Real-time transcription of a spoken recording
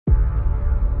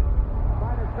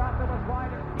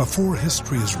Before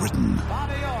history is written,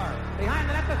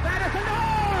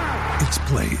 it's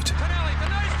played.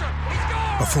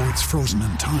 Before it's frozen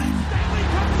in time,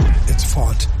 it's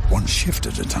fought one shift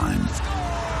at a time.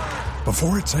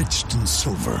 Before it's etched in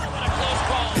silver,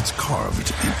 it's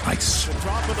carved in ice.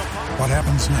 What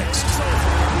happens next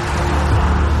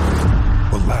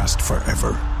will last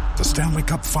forever. The Stanley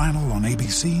Cup Final on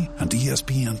ABC and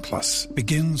ESPN Plus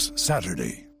begins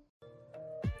Saturday.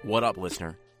 What up,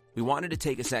 listener? We wanted to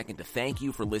take a second to thank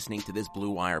you for listening to this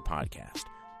Blue Wire podcast.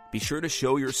 Be sure to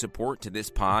show your support to this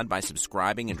pod by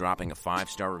subscribing and dropping a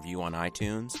 5-star review on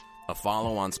iTunes, a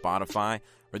follow on Spotify,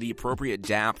 or the appropriate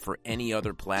DAP for any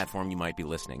other platform you might be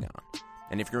listening on.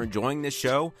 And if you're enjoying this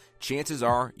show, chances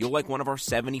are you'll like one of our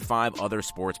 75 other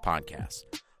sports podcasts.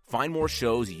 Find more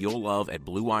shows you'll love at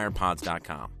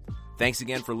BlueWirePods.com. Thanks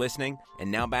again for listening,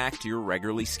 and now back to your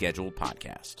regularly scheduled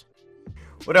podcast.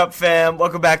 What up, fam?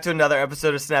 Welcome back to another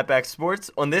episode of Snapback Sports.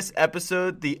 On this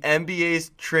episode, the NBA's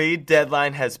trade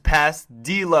deadline has passed.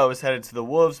 D'Lo is headed to the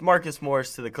Wolves, Marcus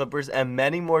Morris to the Clippers, and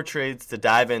many more trades to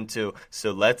dive into.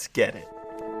 So let's get it.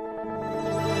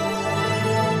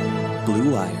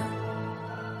 Blue Wire.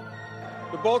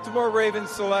 The Baltimore Ravens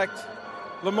select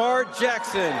Lamar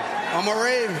Jackson. I'm a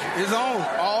Raven. It's on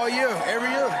all year, every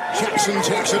year. Jackson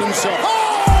takes it himself.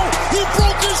 Oh! He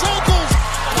broke his ankles!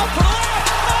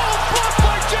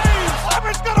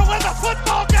 Auburn's going to win the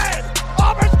football game!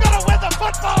 Auburn's going to win the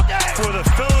football game! For the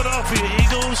Philadelphia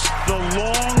Eagles, the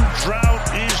long drought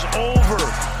is over.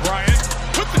 Bryant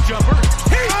with the jumper.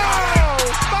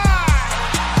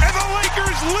 And the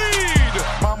Lakers lead!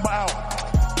 Mamba out.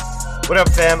 What up,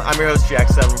 fam? I'm your host, Jack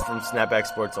Summer from Snapback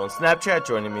Sports on Snapchat.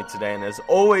 Joining me today, and as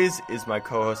always, is my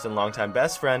co-host and longtime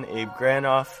best friend, Abe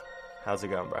Granoff. How's it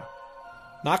going, bro?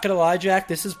 Not going to lie, Jack,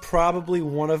 this is probably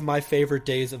one of my favorite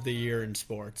days of the year in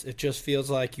sports. It just feels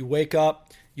like you wake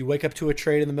up to a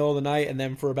trade in the middle of the night, and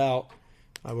then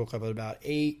I woke up at about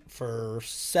 8 for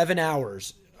 7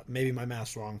 hours, maybe my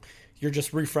math's wrong, you're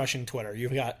just refreshing Twitter.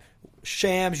 You've got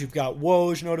Shams, you've got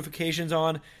Woj notifications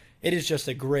on. It is just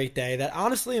a great day that,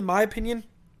 honestly, in my opinion,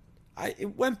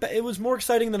 it was more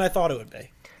exciting than I thought it would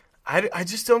be. I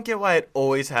just don't get why it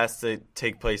always has to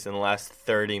take place in the last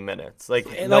 30 minutes. Like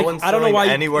one's I don't know why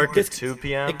any work at 2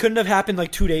 p.m. It couldn't have happened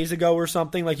like 2 days ago or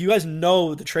something. Like, you guys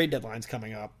know the trade deadline's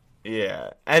coming up.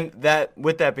 Yeah, and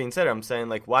with that being said, I'm saying,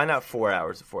 like, why not 4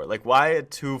 hours before? Like, why at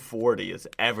 2:40 is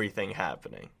everything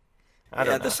happening? I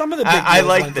don't know. Some of the big I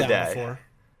like the day. Before.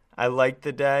 I like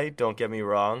the day, don't get me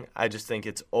wrong. I just think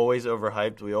it's always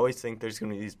overhyped. We always think there's going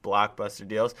to be these blockbuster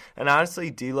deals. And honestly,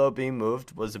 D'Lo being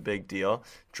moved was a big deal.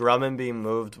 Drummond being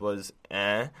moved was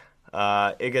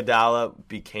Iguodala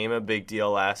became a big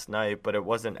deal last night, but it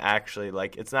wasn't actually,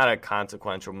 like, it's not a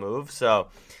consequential move. So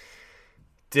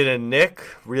did a Nick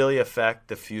really affect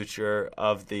the future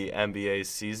of the NBA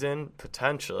season?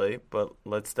 Potentially, but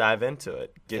let's dive into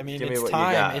it. Give me what you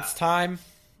got.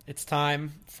 It's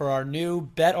time for our new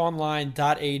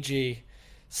BetOnline.ag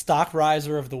stock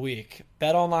riser of the week.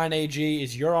 BetOnline.ag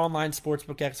is your online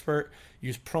sportsbook expert.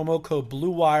 Use promo code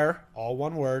BLUEWIRE, all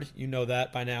one word, you know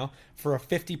that by now, for a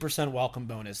 50% welcome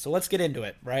bonus. So let's get into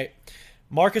it, right?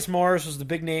 Marcus Morris was the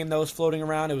big name that was floating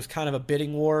around. It was kind of a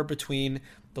bidding war between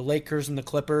the Lakers and the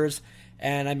Clippers.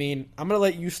 And, I mean, I'm going to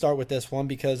let you start with this one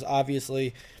because,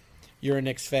 obviously, you're a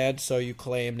Knicks fan, so you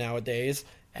claim nowadays.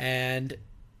 And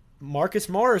Marcus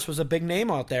Morris was a big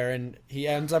name out there, and he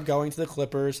ends up going to the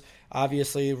Clippers.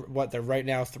 Obviously, they're right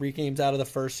now 3 games out of the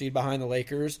first seed behind the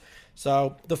Lakers.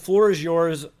 So the floor is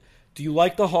yours. Do you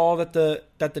like the haul that the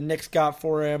Knicks got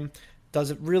for him?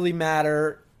 Does it really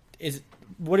matter?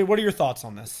 What are your thoughts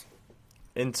on this?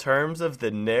 In terms of the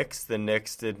Knicks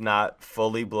did not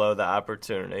fully blow the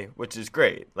opportunity, which is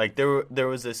great. Like, there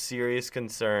was a serious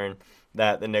concern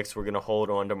that the Knicks were going to hold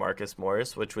on to Marcus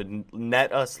Morris, which would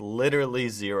net us literally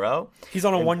zero. He's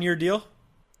on a 1-year deal?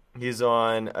 He's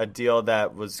on a deal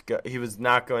that he was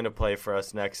not going to play for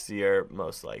us next year,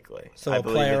 most likely. So a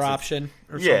player option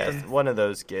or something? Yeah, one of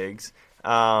those gigs.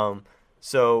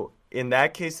 So in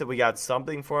that case that we got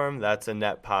something for him, that's a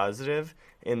net positive.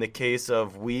 In the case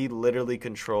of we literally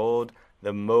controlled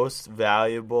the most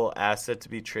valuable asset to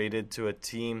be traded to a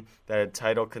team that had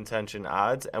title contention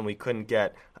odds, and we couldn't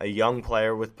get a young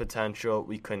player with potential.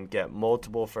 We couldn't get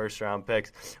multiple first-round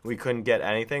picks. We couldn't get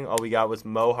anything. All we got was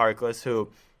Mo Harkless,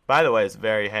 who, by the way, is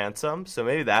very handsome. So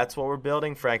maybe that's what we're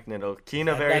building. Frank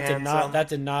Ntilikina, very handsome. That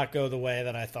did not go the way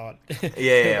that I thought.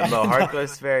 Yeah. Mo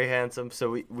Harkless, very handsome.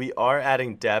 So we are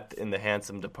adding depth in the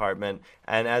handsome department.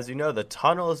 And as you know, the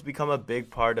tunnel has become a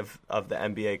big part of the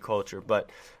NBA culture. But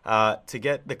to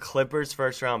get the Clippers'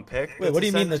 first-round pick. Wait, what do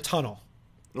you mean the tunnel?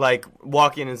 like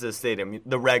walking into the stadium,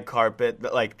 the red carpet,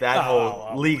 like that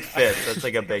whole league fit. That's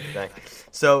like a big thing.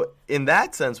 So in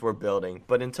that sense, we're building.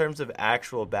 But in terms of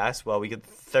actual basketball, we get the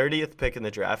 30th pick in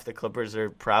the draft. The Clippers are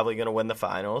probably going to win the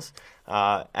finals.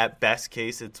 At best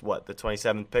case, it's the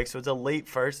 27th pick. So it's a late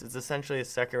first. It's essentially a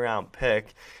second-round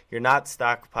pick. You're not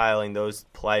stockpiling those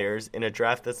players in a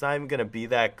draft that's not even going to be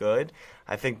that good.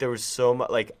 I think there was so much.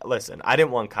 Like, listen, I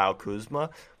didn't want Kyle Kuzma.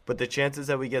 But the chances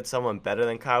that we get someone better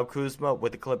than Kyle Kuzma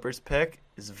with the Clippers pick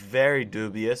is very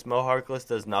dubious. Mo Harkless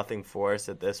does nothing for us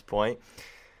at this point.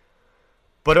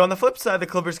 But on the flip side, the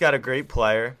Clippers got a great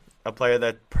player, a player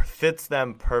that fits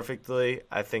them perfectly.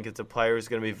 I think it's a player who's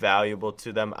going to be valuable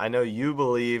to them. I know you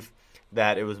believe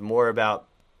that it was more about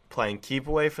playing keep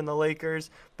away from the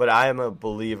Lakers, but I am a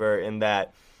believer in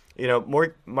that. You know,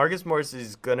 Marcus Morris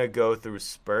is going to go through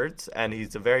spurts, and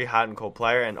he's a very hot and cold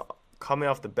player, and coming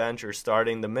off the bench or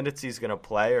starting, the minutes he's going to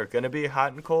play are going to be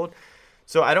hot and cold.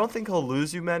 So I don't think he'll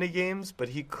lose you many games, but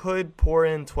he could pour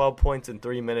in 12 points in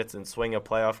 3 minutes and swing a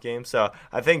playoff game. So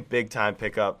I think big-time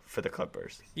pickup for the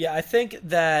Clippers. Yeah, I think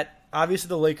that obviously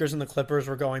the Lakers and the Clippers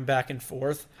were going back and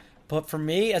forth. But for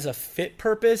me, as a fit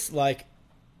purpose, like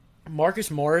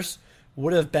Marcus Morris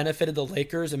would have benefited the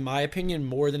Lakers, in my opinion,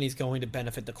 more than he's going to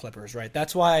benefit the Clippers, right?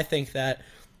 That's why I think that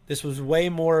this was way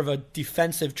more of a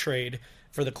defensive trade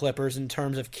for the Clippers in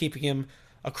terms of keeping him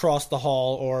across the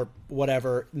hall or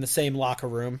whatever in the same locker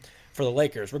room for the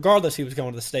Lakers. Regardless, he was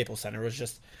going to the Staples Center. It was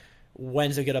just,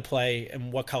 when's he going to play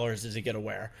and what colors is he going to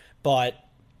wear? But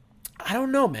I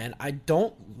don't know, man. I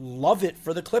don't love it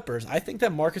for the Clippers. I think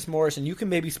that Marcus Morris, and you can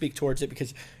maybe speak towards it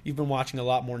because you've been watching a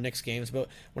lot more Knicks games, but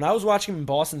when I was watching him in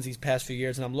Boston these past few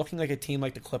years and I'm looking like a team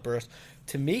like the Clippers,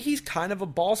 to me he's kind of a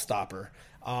ball stopper.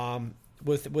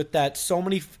 With that, so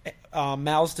many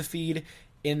mouths to feed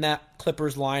in that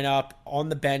Clippers lineup, on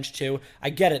the bench too. I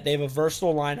get it. They have a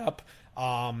versatile lineup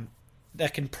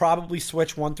that can probably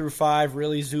switch 1 through 5.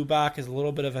 Really, Zubac is a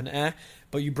little bit of an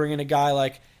but you bring in a guy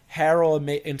like Harrell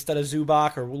instead of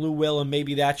Zubac, or Lou Will, and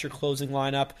maybe that's your closing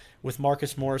lineup with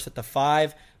Marcus Morris at the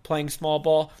 5 playing small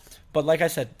ball. But like I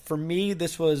said, for me,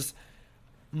 this was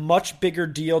much bigger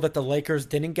deal that the Lakers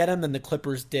didn't get him than the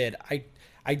Clippers did.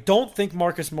 I don't think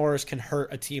Marcus Morris can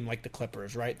hurt a team like the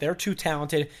Clippers, right? They're too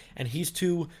talented, and he's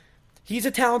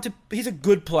a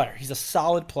good player. He's a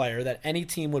solid player that any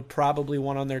team would probably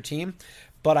want on their team,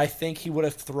 but I think he would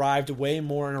have thrived way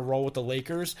more in a role with the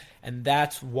Lakers, and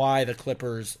that's why the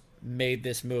Clippers made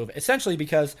this move. Essentially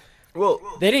because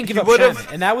they didn't give up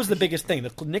Shamet, and that was the biggest thing.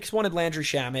 The Knicks wanted Landry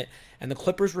Shamet, and the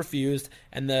Clippers refused,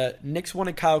 and the Knicks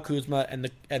wanted Kyle Kuzma,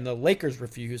 and the Lakers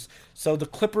refused. So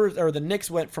the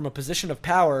Knicks went from a position of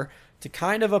power to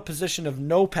kind of a position of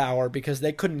no power because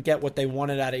they couldn't get what they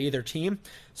wanted out of either team.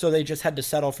 So they just had to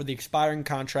settle for the expiring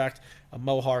contract of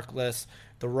Mo Harkless,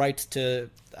 the rights to,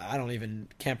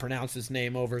 can't pronounce his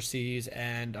name overseas,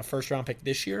 and a first-round pick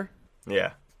this year.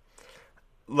 Yeah.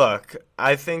 Look,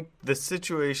 I think the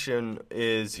situation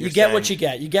is you get what you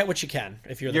get. You get what you can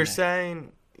if you're the Knicks.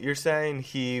 You're saying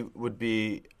he would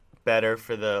be better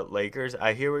for the Lakers.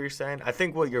 I hear what you're saying. I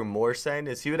think what you're more saying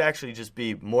is he would actually just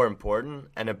be more important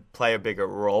and play a bigger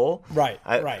role. Right.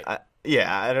 I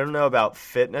don't know about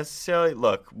fit necessarily.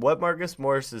 Look, what Marcus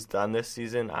Morris has done this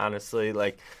season, honestly,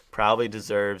 probably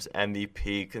deserves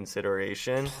MVP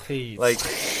consideration. Please.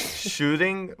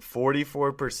 Shooting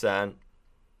 44%.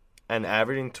 And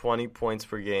averaging 20 points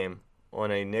per game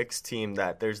on a Knicks team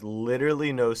that there's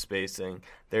literally no spacing.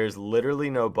 There's literally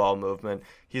no ball movement.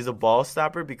 He's a ball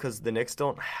stopper because the Knicks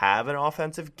don't have an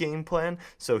offensive game plan.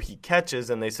 So he catches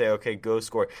and they say, okay, go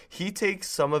score. He takes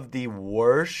some of the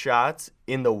worst shots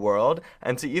in the world.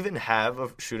 And to even have a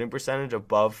shooting percentage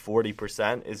above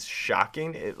 40% is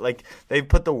shocking. They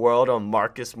put the world on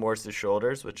Marcus Morris'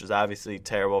 shoulders, which is obviously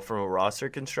terrible from a roster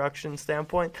construction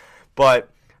standpoint. But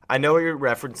I know what you're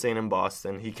referencing in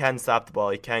Boston. He can stop the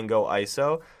ball. He can go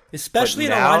ISO. Especially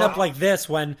in a lineup like this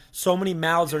when so many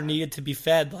mouths are needed to be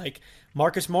fed. Like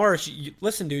Marcus Morris,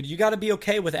 listen, dude, you got to be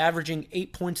okay with averaging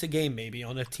 8 points a game maybe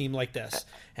on a team like this.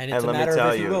 And it's a matter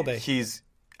of if he will be.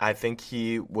 I think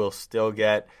he will still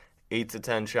get 8 to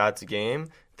 10 shots a game.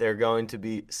 They're going to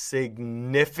be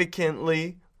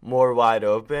significantly more wide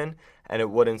open. And it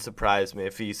wouldn't surprise me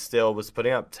if he still was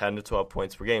putting up 10 to 12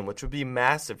 points per game, which would be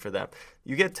massive for them.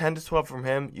 You get 10 to 12 from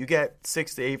him. You get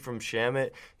 6 to 8 from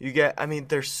Shamet.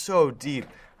 They're so deep.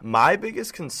 My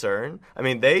biggest concern,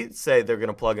 they say they're going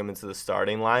to plug him into the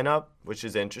starting lineup, which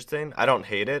is interesting. I don't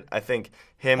hate it. I think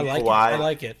Kawhi. I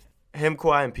like it. Him,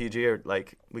 Kawhi, and PG are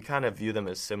we kind of view them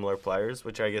as similar players,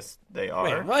 which I guess they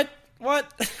are. Wait, what?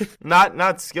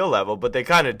 Not skill level, but they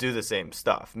kind of do the same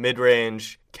stuff.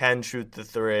 Mid-range, can shoot the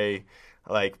 3,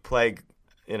 play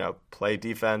play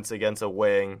defense against a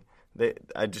wing.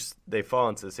 They fall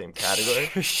into the same category.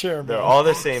 Sure, they're all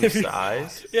the same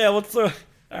size. Yeah, let's. All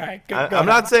right, go I'm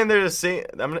not saying they're the same.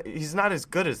 He's not as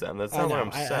good as them. That's not what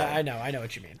I'm saying. I know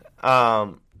what you mean.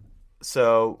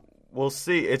 So we'll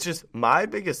see. It's just my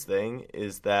biggest thing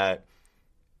is that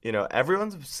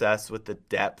everyone's obsessed with the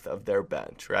depth of their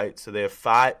bench, right? So they have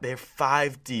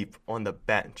five deep on the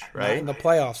bench, right? Not in the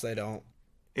playoffs, they don't.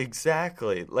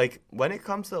 Exactly. Like, when it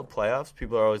comes to the playoffs,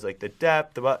 people are always like, the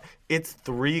depth, it's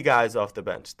 3 guys off the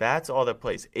bench. That's all that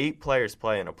plays. 8 players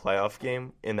play in a playoff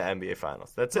game in the NBA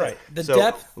Finals. That's right. It.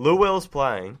 Depth. Lou Will's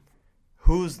playing.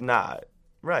 Who's not?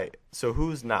 Right. So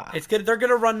who's not? It's good. They're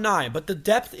going to run 9, but the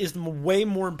depth is way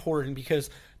more important because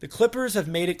the Clippers have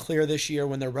made it clear this year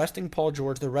when they're resting Paul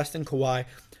George, they're resting Kawhi.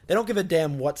 They don't give a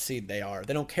damn what seed they are.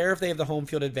 They don't care if they have the home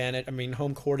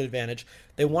court advantage.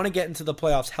 They want to get into the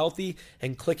playoffs healthy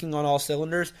and clicking on all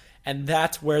cylinders, and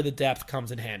that's where the depth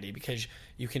comes in handy because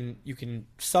you can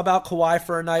sub out Kawhi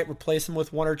for a night, replace him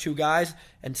with 1 or 2 guys,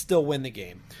 and still win the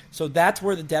game. So that's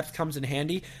where the depth comes in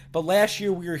handy. But last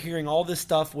year we were hearing all this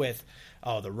stuff with,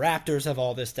 the Raptors have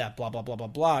all this depth, blah, blah, blah, blah,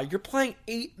 blah. You're playing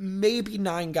 8, maybe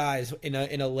 9 guys in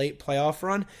a late playoff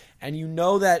run, and you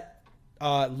know that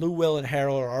Lou Will and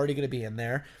Harrell are already going to be in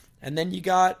there. And then you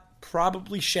got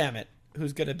probably Shamet,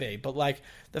 who's going to be. But,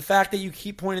 the fact that you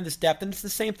keep pointing this depth, and it's the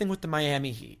same thing with the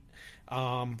Miami Heat,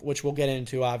 which we'll get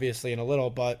into, obviously, in a little.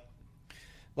 But,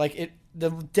 the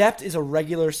depth is a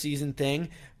regular season thing.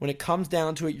 When it comes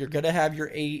down to it, you're going to have your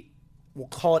 8, we'll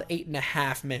call it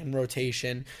 8.5-man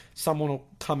rotation. Someone will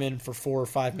come in for 4 or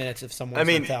 5 minutes if someone's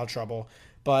in foul trouble.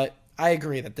 But I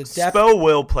agree that the depth. Spo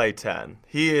will play 10.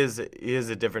 He is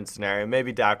a different scenario.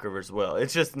 Maybe Doc Rivers will.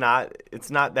 It's just not.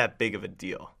 It's not that big of a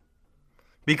deal,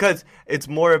 because it's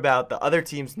more about the other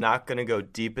team's not going to go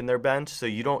deep in their bench, so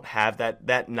you don't have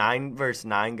that 9 versus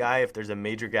 9 guy. If there's a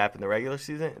major gap in the regular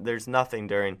season, there's nothing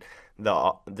during the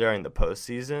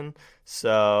postseason.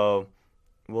 So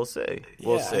we'll see.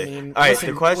 We'll see. All right.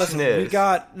 The question is,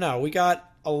 we got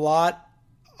a lot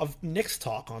of Knicks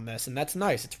talk on this, and that's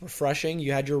nice. It's refreshing.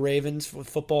 You had your Ravens,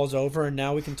 football's over, and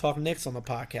now we can talk Knicks on the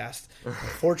podcast.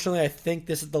 Unfortunately, I think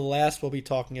this is the last we'll be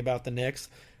talking about the Knicks,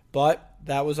 but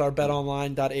that was our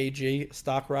betonline.ag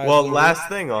stock riser. Well, last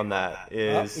thing on that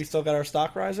is... we still got our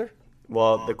stock riser?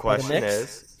 Well, the question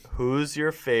is, who's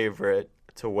your favorite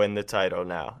to win the title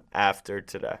now after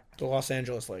today? The Los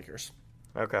Angeles Lakers.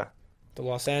 Okay. The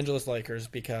Los Angeles Lakers,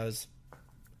 because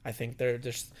I think they're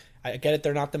just... I get it,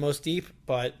 they're not the most deep,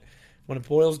 but when it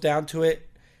boils down to it,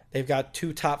 they've got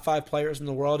 2 top 5 players in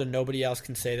the world, and nobody else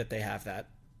can say that they have that.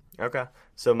 Okay.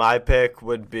 So my pick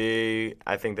would be,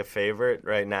 I think the favorite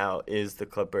right now is the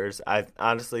Clippers. I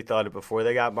honestly thought it before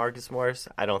they got Marcus Morris.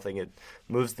 I don't think it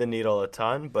moves the needle a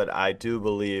ton, but I do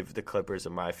believe the Clippers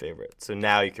are my favorite. So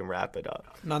now you can wrap it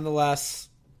up. Nonetheless,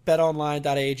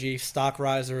 betonline.ag, stock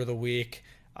riser of the week.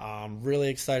 Really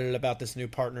excited about this new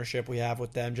partnership we have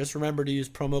with them. Just remember to use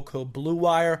promo code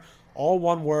BLUEWIRE, all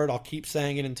one word. I'll keep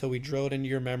saying it until we drill it into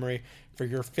your memory for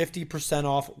your 50%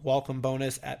 off welcome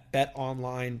bonus at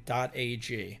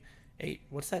betonline.ag.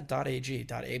 What's that .ag?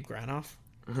 Abe Granoff?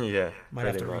 Yeah. Might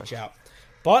have to reach out.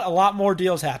 But a lot more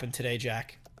deals happened today,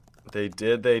 Jack. They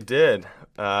did.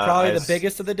 Probably the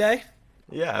biggest of the day?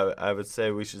 Yeah, I would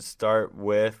say we should start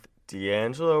with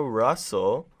D'Angelo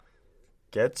Russell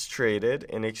gets traded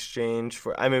in exchange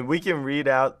for... I mean, we can read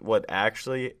out what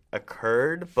actually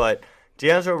occurred, but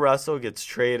D'Angelo Russell gets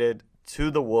traded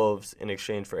to the Wolves in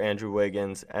exchange for Andrew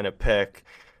Wiggins and a pick.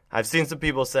 I've seen some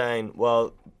people saying,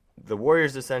 well, the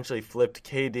Warriors essentially flipped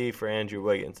KD for Andrew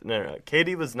Wiggins. No.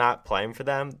 KD was not playing for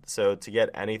them, so to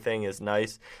get anything is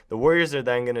nice. The Warriors are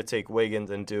then going to take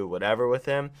Wiggins and do whatever with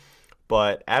him.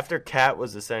 But after Cat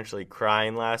was essentially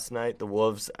crying last night, the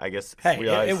Wolves, I guess,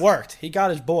 realized... it worked. He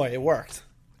got his boy. It worked.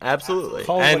 Absolutely.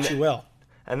 Call it what you will.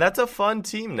 And that's a fun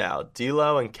team now.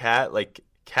 D'Lo and Cat.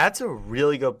 Cat's a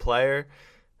really good player.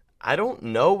 I don't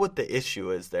know what the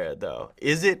issue is there, though.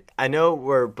 Is it... I know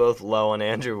we're both low on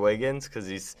Andrew Wiggins because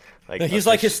he's... he's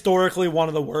historically one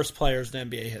of the worst players in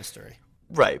NBA history.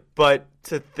 Right. But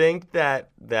to think that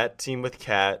team with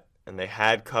Cat... and they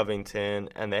had Covington,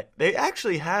 and they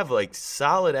actually have,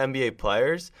 solid NBA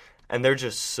players, and they're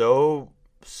just so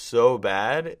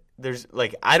bad. There's,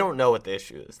 I don't know what the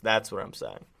issue is. That's what I'm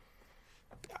saying.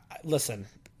 Listen,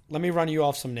 let me run you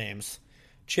off some names.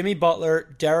 Jimmy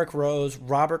Butler, Derrick Rose,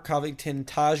 Robert Covington,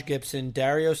 Taj Gibson,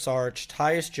 Dario Saric,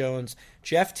 Tyus Jones,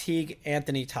 Jeff Teague,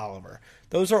 Anthony Tolliver.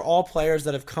 Those are all players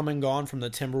that have come and gone from the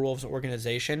Timberwolves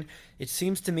organization. It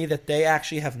seems to me that they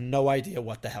actually have no idea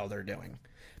what the hell they're doing.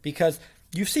 Because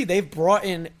you see, they've brought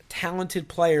in talented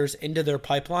players into their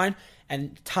pipeline,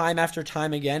 and time after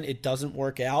time again, it doesn't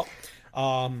work out.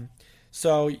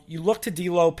 So you look to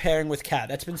D'Lo pairing with Cat.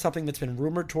 That's been something that's been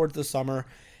rumored towards the summer.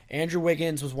 Andrew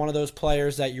Wiggins was one of those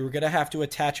players that you were going to have to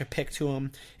attach a pick to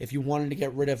him if you wanted to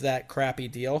get rid of that crappy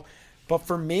deal. But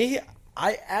for me,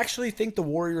 I actually think the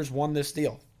Warriors won this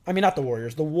deal. I mean, not the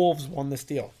Warriors. The Wolves won this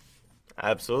deal.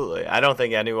 Absolutely. I don't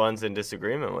think anyone's in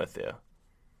disagreement with you.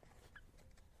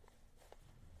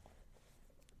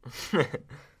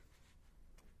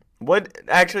 What?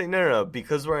 Actually, no.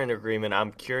 Because we're in agreement,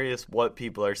 I'm curious what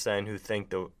people are saying who think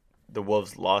the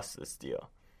Wolves lost this deal.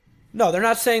 No, they're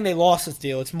not saying they lost this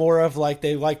deal. It's more of like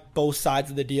they like both sides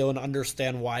of the deal and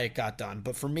understand why it got done.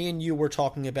 But for me and you, we're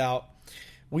talking about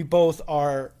we both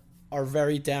are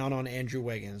very down on Andrew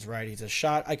Wiggins, right? He's a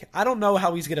shot. I don't know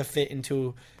how he's going to fit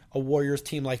into a Warriors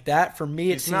team like that. For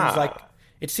me, it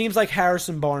seems like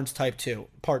Harrison Barnes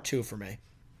part 2 for me.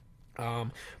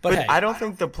 But hey, I don't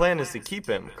think the plan is to keep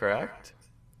him, correct?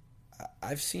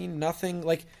 I've seen nothing.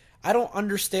 Like, I don't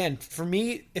understand. For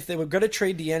me, if they were going to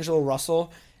trade D'Angelo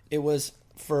Russell, it was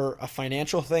for a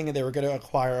financial thing, and they were going to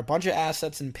acquire a bunch of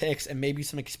assets and picks and maybe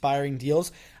some expiring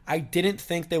deals. I didn't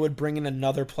think they would bring in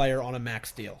another player on a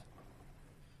max deal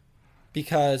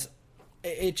because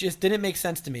it just didn't make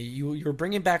sense to me. You're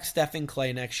bringing back Steph and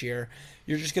Clay next year.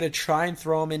 You're just going to try and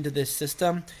throw them into this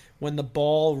system when the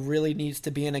ball really needs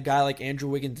to be in a guy like Andrew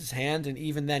Wiggins' hand, and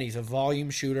even then he's a volume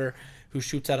shooter who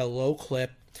shoots at a low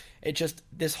clip.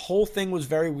 This whole thing was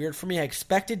very weird for me. I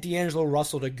expected D'Angelo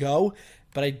Russell to go,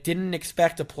 but I didn't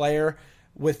expect a player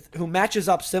who matches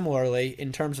up similarly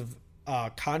in terms of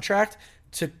contract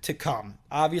to come.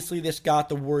 Obviously, this got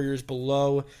the Warriors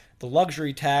below the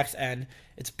luxury tax, and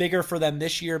it's bigger for them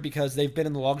this year because they've been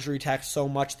in the luxury tax so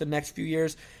much the next few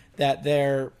years that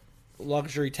their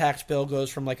luxury tax bill goes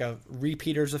from like a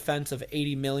repeater's offense of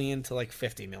 $80 million to like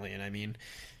 $50 million. I mean,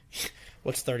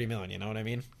 what's $30 million? You know what I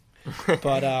mean?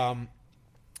 But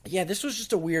yeah, this was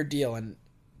just a weird deal, and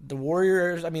the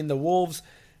Wolves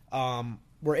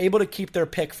were able to keep their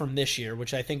pick from this year,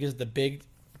 which I think is the big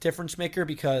difference maker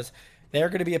because they're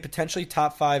going to be a potentially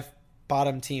top 5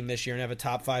 bottom team this year and have a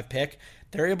top 5 pick.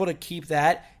 They're able to keep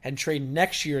that and trade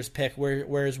next year's pick,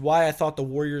 whereas why I thought the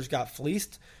Warriors got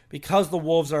fleeced, because the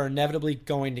Wolves are inevitably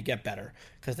going to get better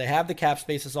because they have the cap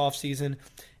space this offseason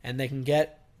and they can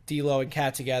get D'Lo and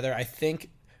Cat together. I think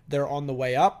they're on the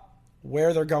way up.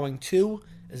 Where they're going to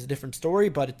is a different story,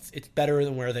 but it's better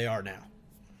than where they are now.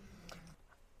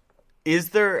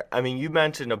 You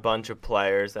mentioned a bunch of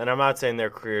players, and I'm not saying their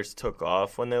careers took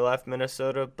off when they left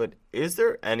Minnesota, but is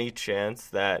there any chance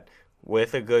that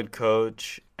with a good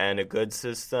coach and a good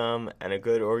system and a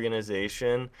good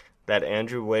organization that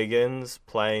Andrew Wiggins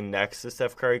playing next to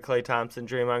Steph Curry, Klay Thompson,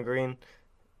 Draymond Green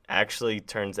actually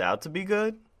turns out to be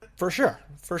good? For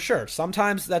sure.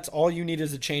 Sometimes that's all you need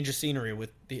is a change of scenery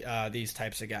with these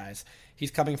types of guys.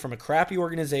 He's coming from a crappy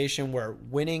organization where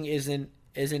winning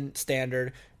isn't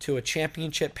standard to a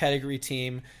championship pedigree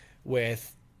team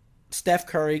with Steph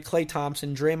Curry, Klay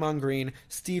Thompson, Draymond Green,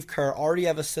 Steve Kerr already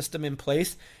have a system in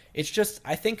place. It's just,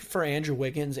 I think for Andrew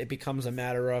Wiggins, it becomes a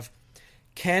matter of,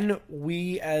 can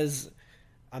we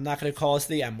I'm not going to call us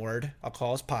the M word, I'll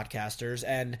call us podcasters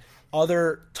and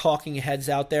other talking heads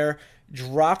out there,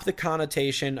 drop the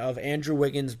connotation of Andrew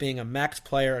Wiggins being a max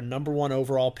player, a number 1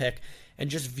 overall pick, and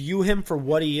just view him for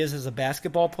what he is as a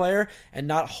basketball player and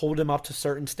not hold him up to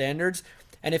certain standards.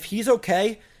 And if he's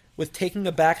okay with taking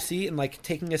a back seat and like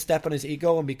taking a step on his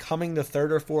ego and becoming the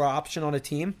 3rd or 4th option on a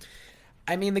team,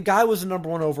 I mean, the guy was a number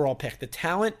 1 overall pick. The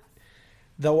talent,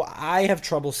 though I have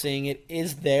trouble seeing it,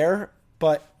 is there,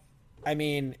 but I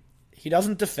mean, he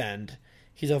doesn't defend.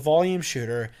 He's a volume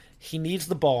shooter. He needs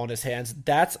the ball in his hands.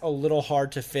 That's a little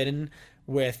hard to fit in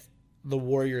with the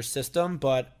Warriors system,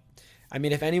 but I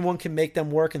mean, if anyone can make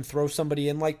them work and throw somebody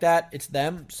in like that, it's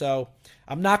them. So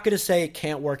I'm not going to say it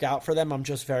can't work out for them. I'm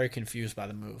just very confused by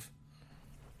the move.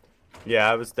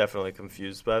 Yeah, I was definitely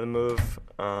confused by the move.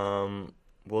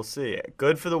 We'll see.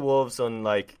 Good for the Wolves on,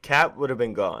 Cat would have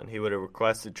been gone. He would have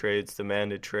requested trades,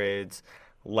 demanded trades,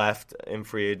 left in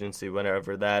free agency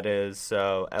whenever that is.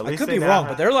 So at least I could be wrong,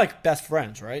 but they're like best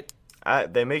friends, right?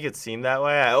 They make it seem that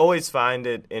way. I always find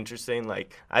it interesting.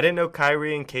 I didn't know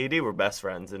Kyrie and KD were best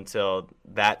friends until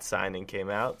that signing came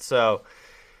out. So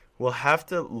we'll have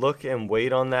to look and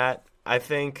wait on that. I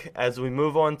think as we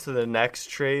move on to the next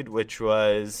trade, which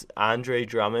was Andre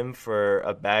Drummond for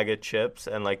a bag of chips,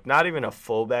 and not even a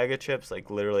full bag of chips,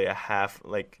 literally a half,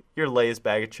 your Lay's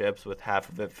bag of chips with half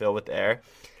of it filled with air.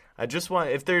 I just want,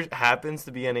 if there happens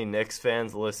to be any Knicks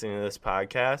fans listening to this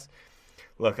podcast,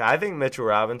 Look, I think Mitchell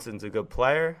Robinson's a good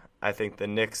player. I think the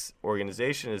Knicks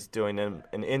organization is doing him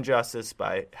an injustice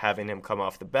by having him come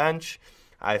off the bench.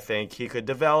 I think he could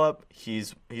develop.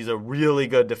 He's a really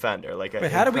good defender. Wait,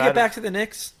 how did we get back to the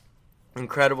Knicks?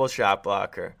 Incredible shot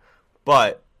blocker.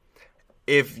 But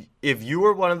if you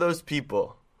were one of those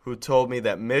people who told me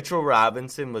that Mitchell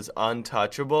Robinson was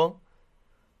untouchable,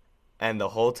 and the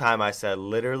whole time I said,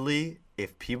 literally,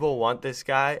 if people want this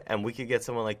guy and we could get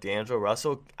someone like D'Angelo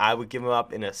Russell, I would give him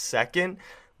up in a second.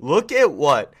 Look at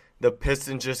what the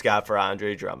Pistons just got for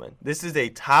Andre Drummond. This is a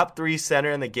top 3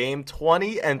 center in the game,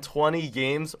 20 and 20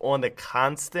 games on the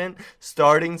constant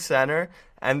starting center,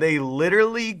 and they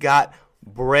literally got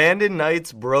Brandon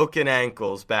Knight's broken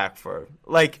ankles back for him.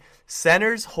 Like,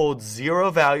 centers hold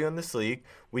zero value in this league.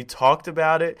 We talked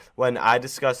about it when I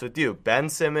discussed with you. Ben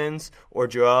Simmons or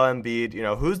Joel Embiid,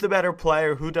 who's the better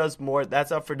player, who does more,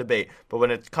 that's up for debate. But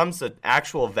when it comes to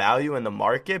actual value in the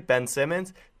market, Ben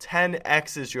Simmons,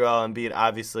 10x is Joel Embiid,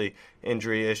 obviously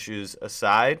injury issues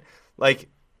aside. Like,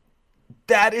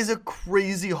 that is a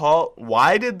crazy haul.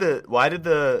 Why did the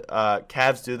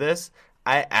Cavs do this?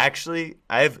 I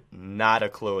have not a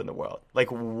clue in the world.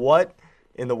 Like, what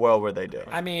in the world were they doing?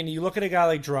 I mean, you look at a guy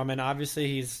like Drummond, obviously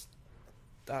he's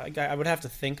I would have to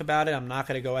think about it. I'm not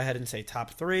going to go ahead and say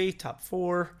top 3, top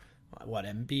 4.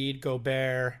 Embiid,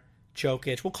 Gobert,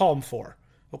 Jokic. We'll call him 4.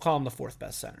 We'll call him the 4th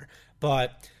best center.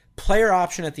 But player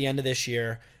option at the end of this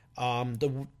year,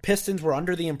 the Pistons were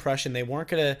under the impression they weren't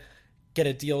going to get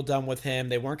a deal done with him.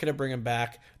 They weren't going to bring him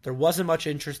back. There wasn't much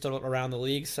interest around the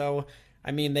league. So,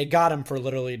 I mean, they got him for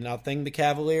literally nothing, the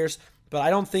Cavaliers. But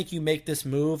I don't think you make this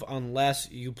move unless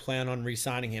you plan on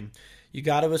re-signing him. You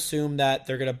got to assume that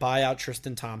they're going to buy out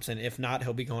Tristan Thompson. If not,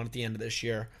 he'll be gone at the end of this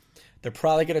year. They're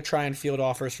probably going to try and field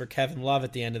offers for Kevin Love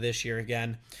at the end of this year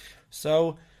again.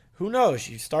 So, who knows?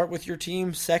 You start with your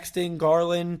team, Sexton,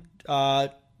 Garland,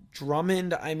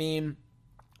 Drummond. I mean,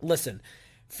 listen,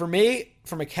 for me,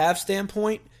 from a Cavs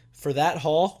standpoint, for that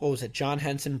haul, what was it, John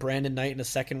Henson, Brandon Knight, and a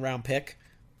second-round pick?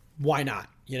 Why not,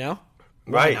 Why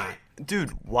right. not?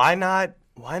 Dude, why not?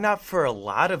 Why not for a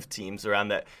lot of teams around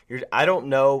that? I don't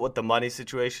know what the money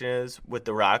situation is with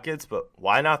the Rockets, but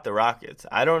why not the Rockets?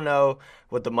 I don't know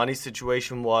what the money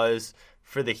situation was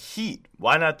for the Heat.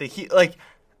 Why not the Heat? Like,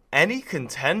 any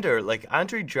contender, like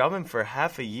Andre Drummond for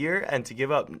half a year and to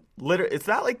give up it's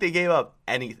not like they gave up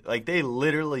anything. Like, they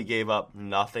literally gave up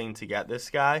nothing to get this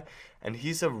guy, and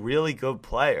he's a really good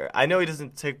player. I know he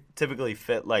doesn't typically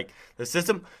fit, like, the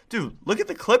system. Dude, look at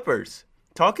the Clippers.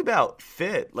 Talk about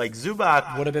fit. Like,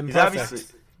 Zubac would have been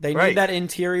perfect. They need that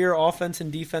interior offense and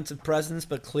defensive presence,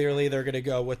 but clearly they're going to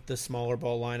go with the smaller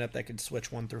ball lineup that can switch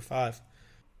 1 through 5.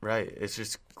 Right. It's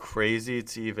just crazy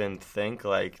to even think,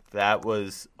 like, that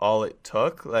was all it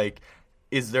took. Like,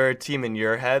 is there a team in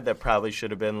your head that probably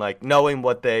should have been, like, knowing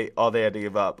what all they had to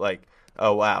give up, like,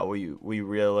 oh, wow, we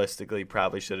realistically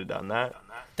probably should have done that?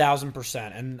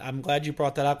 1,000%. And I'm glad you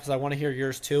brought that up because I want to hear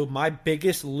yours too. My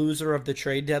biggest loser of the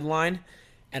trade deadline,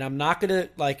 and I'm not going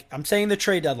to, I'm saying the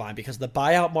trade deadline because the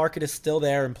buyout market is still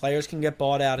there and players can get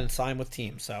bought out and sign with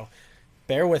teams. So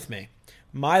bear with me.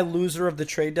 My loser of the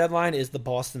trade deadline is the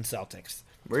Boston Celtics.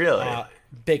 Really?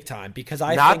 Big time. Because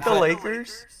I not think the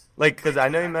Lakers? Like, because I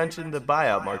know you mentioned the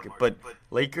buyout market, but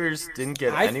Lakers didn't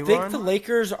get anyone? I think the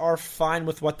Lakers are fine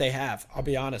with what they have. I'll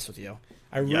be honest with you.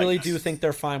 I really do think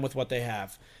they're fine with what they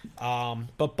have.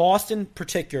 But Boston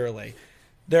particularly,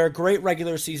 they're a great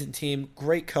regular season team,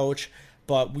 great coach,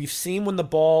 but we've seen when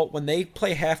they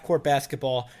play half-court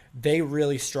basketball, they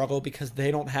really struggle because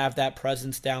they don't have that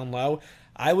presence down low.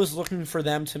 I was looking for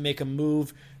them to make a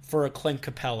move for a Clint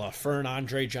Capella, for an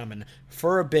Andre Drummond,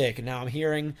 for a big. Now I'm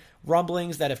hearing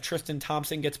rumblings that if Tristan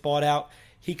Thompson gets bought out,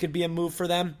 he could be a move for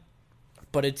them.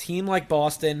 But a team like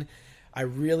Boston, I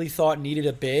really thought needed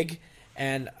a big,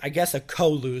 and I guess a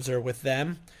co-loser with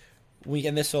them.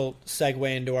 And this will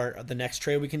segue into the next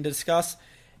trade we can discuss,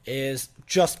 is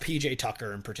just PJ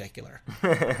Tucker in particular.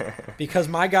 Because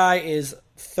my guy is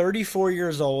 34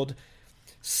 years old,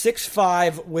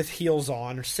 6'5" with heels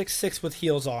on, or 6'6" with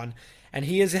heels on, and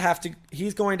he's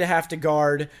going to have to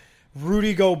guard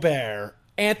Rudy Gobert,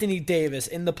 Anthony Davis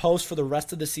in the post for the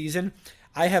rest of the season.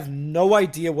 I have no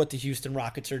idea what the Houston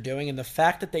Rockets are doing, and the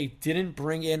fact that they didn't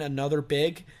bring in another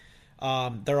big,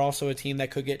 they're also a team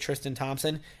that could get Tristan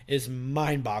Thompson, is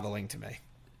mind-boggling to me.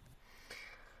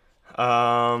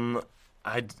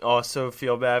 I also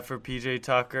feel bad for PJ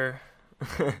Tucker.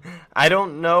 I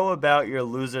don't know about your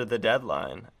loser the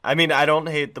deadline. I mean, I don't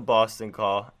hate the Boston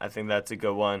call. I think that's a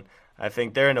good one. I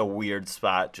think they're in a weird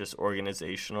spot just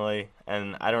organizationally,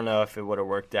 and I don't know if it would have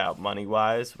worked out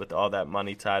money-wise with all that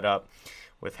money tied up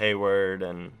with Hayward,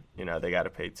 and they got to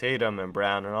pay Tatum and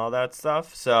Brown and all that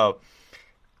stuff. So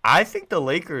I think the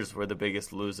Lakers were the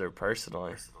biggest loser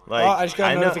personally. I just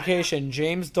got a notification.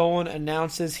 James Dolan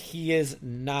announces he is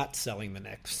not selling the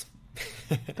Knicks.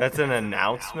 That's an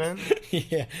announcement?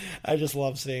 Yeah, I just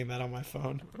love seeing that on my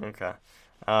phone. Okay.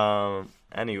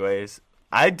 Anyways,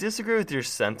 I disagree with your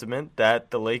sentiment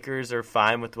that the Lakers are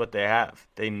fine with what they have.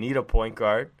 They need a point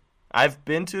guard. I've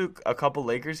been to a couple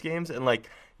Lakers games, and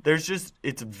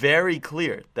it's very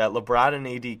clear that LeBron and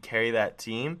AD carry that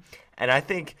team. And I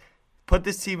think put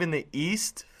this team in the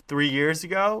East 3 years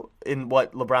ago, in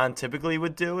what LeBron typically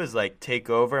would do is take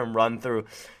over and run through.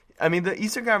 I mean, the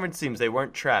Eastern Conference teams, they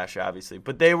weren't trash, obviously,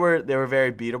 but they were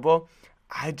very beatable.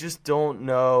 I just don't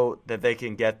know that they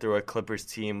can get through a Clippers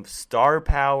team, star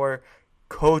power,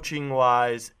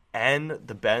 coaching-wise, and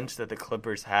the bench that the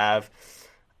Clippers have.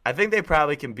 I think they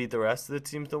probably can beat the rest of the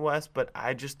teams in the West, but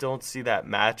I just don't see that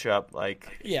matchup. I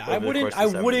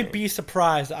wouldn't be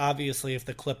surprised, obviously, if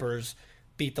the Clippers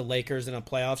beat the Lakers in a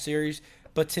playoff series.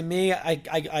 But to me,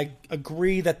 I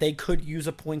agree that they could use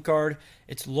a point guard.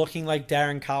 It's looking like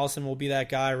Darren Collison will be that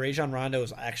guy. Rajon Rondo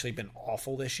has actually been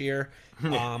awful this year.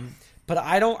 But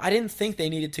I didn't think they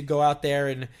needed to go out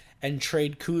there and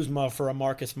trade Kuzma for a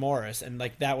Marcus Morris, and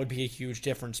that would be a huge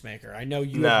difference maker. I know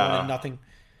you have wanted nothing.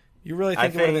 You really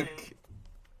think?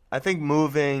 I think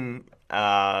moving,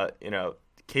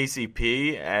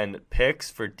 KCP and picks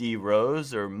for D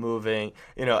Rose, or moving,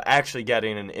 actually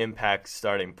getting an impact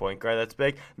starting point guard that's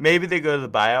big. Maybe they go to the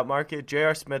buyout market.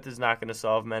 J.R. Smith is not going to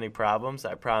solve many problems.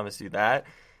 I promise you that.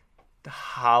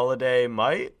 Holiday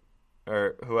might,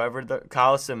 or whoever,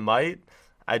 Collison might.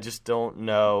 I just don't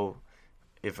know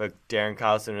if a Darren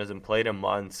Collison who hasn't played in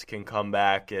months can come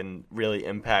back and really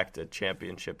impact a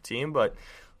championship team, but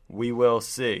we will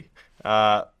see.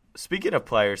 Speaking of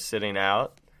players sitting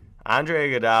out, Andre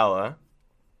Iguodala,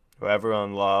 who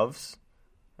everyone loves.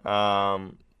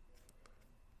 I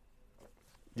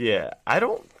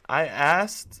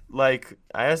asked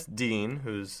Dean,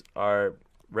 who's our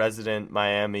resident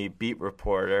Miami beat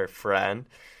reporter friend,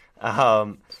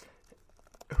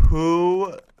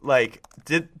 who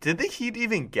did the Heat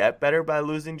even get better by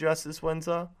losing Justice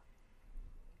Winslow?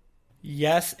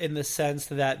 Yes, in the sense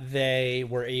that they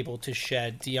were able to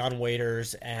shed Dion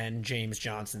Waiters and James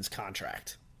Johnson's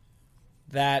contract.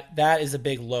 That is a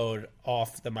big load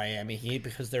off the Miami Heat,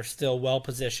 because they're still well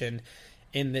positioned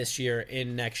in this year,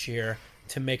 in next year,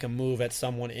 to make a move at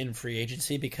someone in free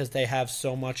agency, because they have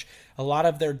so much. A lot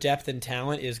of their depth and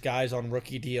talent is guys on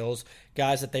rookie deals,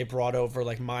 guys that they brought over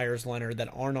like Myers Leonard that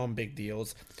aren't on big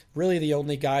deals. Really, the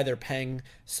only guy they're paying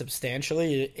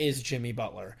substantially is Jimmy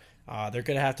Butler. They're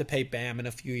going to have to pay Bam in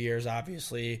a few years,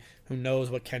 obviously. Who knows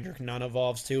what Kendrick Nunn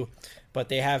evolves to. But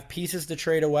they have pieces to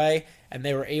trade away, and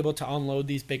they were able to unload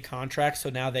these big contracts, so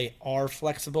now they are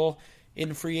flexible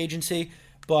in free agency.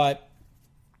 But,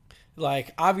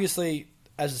 obviously,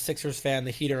 as a Sixers fan,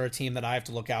 the Heat are a team that I have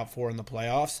to look out for in the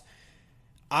playoffs.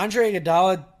 Andre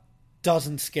Iguodala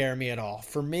doesn't scare me at all.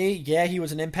 For me, yeah, he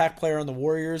was an impact player on the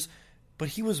Warriors, but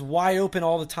he was wide open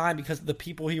all the time because of the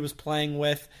people he was playing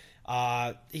with.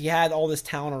 He had all this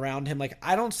talent around him.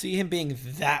 I don't see him being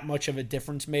that much of a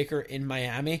difference maker in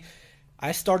Miami.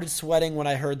 I started sweating when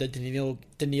I heard the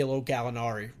Danilo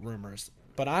Gallinari rumors.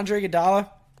 But Andre Iguodala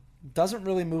doesn't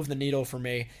really move the needle for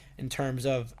me in terms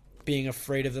of being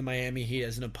afraid of the Miami Heat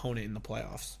as an opponent in the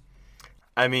playoffs.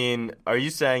 I mean, are you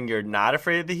saying you're not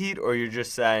afraid of the Heat, or you're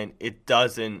just saying it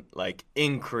doesn't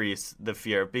increase the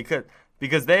fear?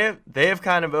 Because they have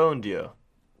kind of owned you.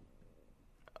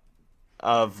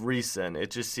 Of recent,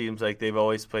 it just seems like they've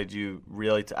always played you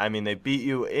really. They beat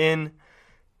you in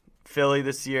Philly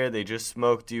this year. They just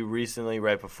smoked you recently,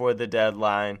 right before the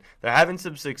deadline. They're having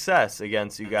some success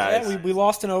against you guys. Yeah, we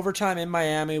lost in overtime in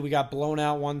Miami. We got blown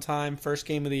out one time. First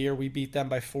game of the year, we beat them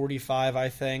by 45, I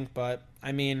think. But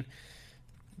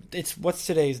what's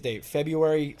today's date?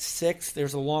 February 6th.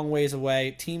 There's a long ways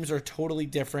away. Teams are totally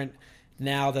different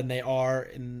now than they are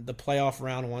in the playoff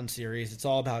round one series. It's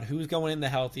all about who's going in the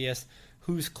healthiest,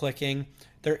 who's clicking.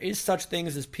 There is such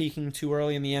things as peaking too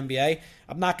early in the NBA.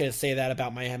 I'm not going to say that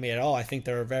about Miami at all. I think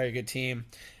they're a very good team,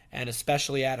 and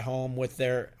especially at home with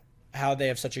how they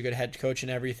have such a good head coach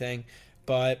and everything.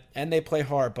 And they play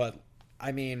hard. But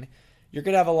you're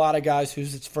going to have a lot of guys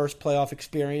whose it's first playoff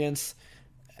experience.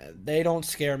 They don't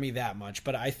scare me that much,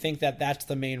 but I think that's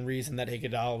the main reason that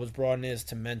Iguodala was brought in, is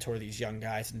to mentor these young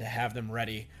guys and to have them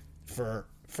ready for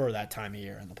that time of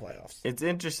year in the playoffs. It's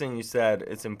interesting you said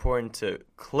it's important to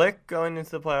click going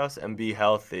into the playoffs and be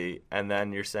healthy, and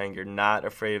then you're saying you're not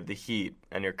afraid of the Heat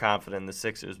and you're confident in the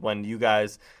Sixers when you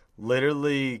guys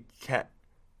literally can't.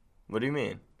 What do you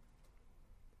mean?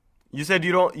 You said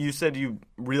you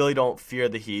really don't fear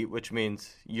the Heat, which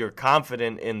means you're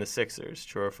confident in the Sixers.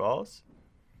 True or false?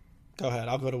 Go ahead.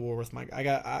 I'll go to war with Mike.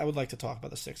 I would like to talk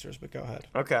about the Sixers, but go ahead.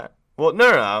 Okay. Well,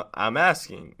 no. I'm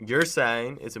asking. You're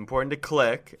saying it's important to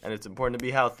click and it's important to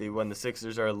be healthy when the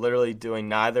Sixers are literally doing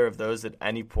neither of those at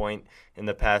any point in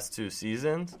the past 2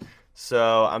 seasons.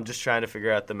 So I'm just trying to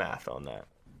figure out the math on that.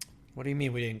 What do you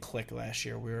mean we didn't click last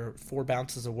year? We were 4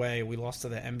 bounces away. We lost to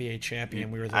the NBA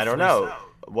champion. We were. I don't know.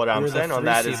 What I'm saying on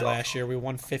that is last year we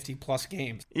won 50+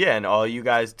 games. Yeah, and all you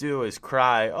guys do is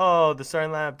cry. Oh, the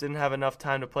starting lineup didn't have enough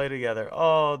time to play together.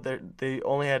 Oh, they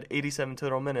only had 87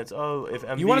 total minutes. Oh, if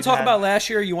Embiid you want to talk about last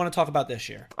year, or you want to talk about this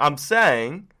year? I'm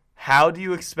saying, how do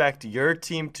you expect your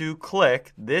team to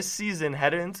click this season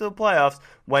headed into the playoffs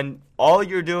when all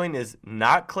you're doing is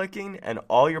not clicking and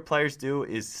all your players do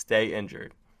is stay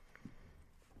injured?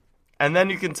 And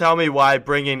then you can tell me why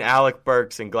bringing Alec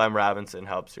Burks and Glenn Robinson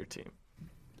helps your team.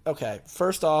 Okay,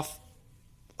 first off,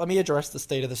 let me address the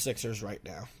state of the Sixers right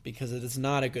now because it is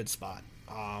not a good spot.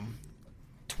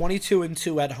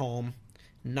 22-2 at home,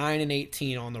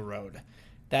 9-18 on the road.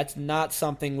 That's not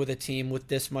something with a team with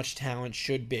this much talent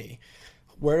should be.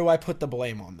 Where do I put the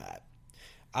blame on that?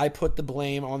 I put the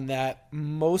blame on that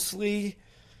mostly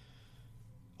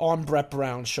on Brett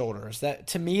Brown's shoulders. That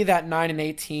to me, that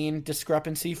 9-18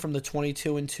 discrepancy from the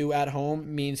 22-2 at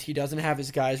home means he doesn't have his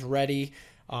guys ready.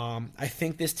 I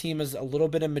think this team has a little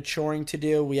bit of maturing to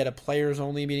do. We had a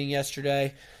players-only meeting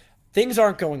yesterday. Things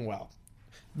aren't going well.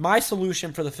 My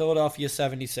solution for the Philadelphia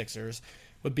 76ers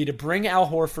would be to bring Al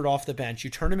Horford off the bench. You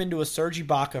turn him into a Serge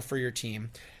Ibaka for your team.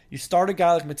 You start a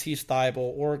guy like Matisse Thybulle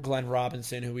or Glenn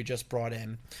Robinson, who we just brought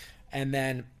in, and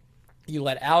then you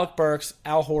let Alec Burks,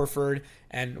 Al Horford,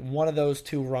 and one of those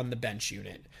two run the bench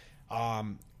unit.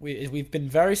 We've been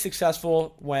very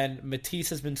successful when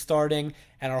Matisse has been starting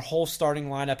and our whole starting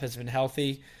lineup has been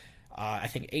healthy. I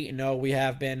think 8-0 we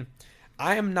have been.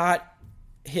 I am not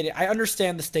hitting. I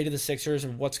understand the state of the Sixers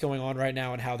and what's going on right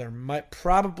now and how they're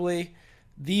probably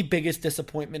the biggest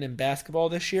disappointment in basketball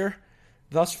this year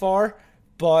thus far.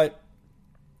 But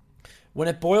when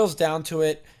it boils down to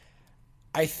it,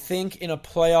 I think in a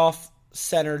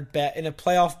playoff-centered bet, in a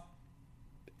playoff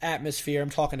atmosphere, I'm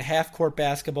talking half-court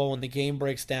basketball when the game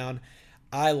breaks down,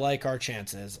 I like our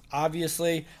chances.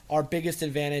 Obviously, our biggest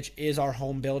advantage is our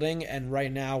home building, and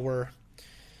right now we're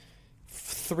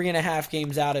 3.5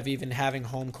 games out of even having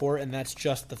home court, and that's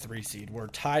just the 3 seed. We're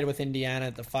tied with Indiana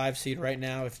at the 5 seed right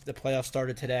now. If the playoffs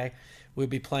started today, we'd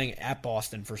be playing at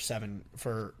Boston for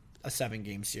a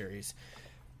 7-game series.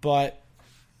 But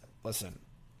listen,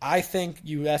 I think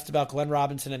you asked about Glenn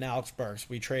Robinson and Alex Burks.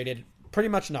 We traded pretty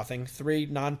much nothing, 3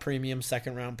 non-premium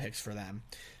second-round picks for them.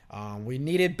 We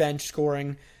needed bench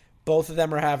scoring. Both of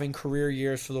them are having career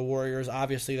years for the Warriors.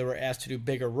 Obviously, they were asked to do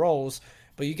bigger roles.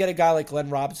 But you get a guy like Glenn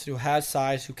Robinson who has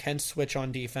size, who can switch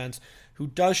on defense, who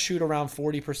does shoot around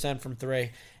 40% from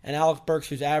 3, and Alex Burks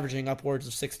who's averaging upwards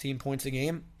of 16 points a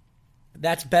game.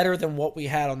 That's better than what we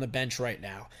had on the bench right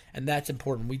now, and that's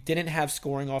important. We didn't have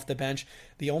scoring off the bench.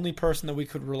 The only person that we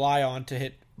could rely on to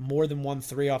hit more than 1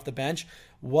 3 off the bench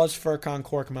was Furkan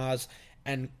Korkmaz,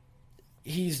 and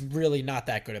he's really not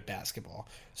that good at basketball.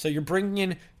 So you're bringing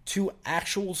in 2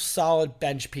 actual solid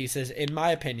bench pieces, in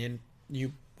my opinion.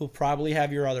 You will probably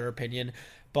have your other opinion,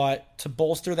 but to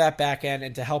bolster that back end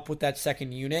and to help with that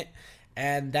second unit,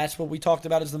 and that's what we talked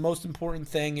about is the most important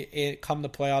thing come the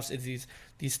playoffs is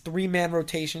these 3-man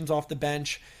rotations off the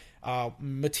bench.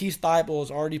 Matisse Thybulle has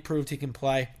already proved he can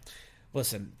play.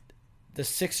 Listen, the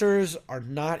Sixers are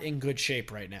not in good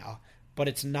shape right now, but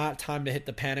it's not time to hit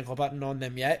the panic button on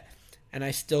them yet, and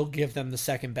I still give them the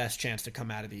second best chance to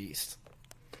come out of the East.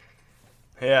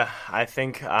 Yeah, I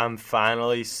think I'm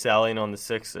finally selling on the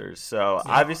Sixers. So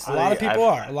obviously, a lot of people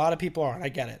are. A lot of people are. I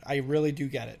get it. I really do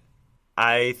get it.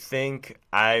 I think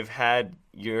I've had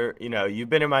you've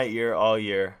been in my ear all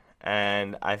year,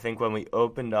 and I think when we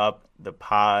opened up the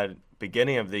pod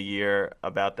beginning of the year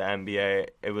about the NBA,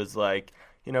 it was like,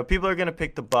 people are gonna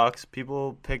pick the Bucks,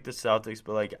 people pick the Celtics,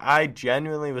 but like I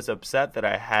genuinely was upset that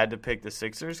I had to pick the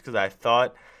Sixers because I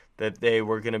thought that they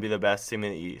were going to be the best team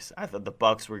in the East. I thought the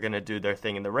Bucks were going to do their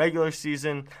thing in the regular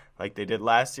season like they did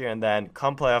last year, and then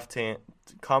come playoff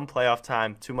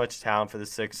time, too much talent for the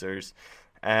Sixers.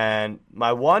 And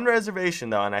my one reservation,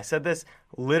 though, and I said this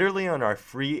literally on our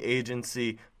free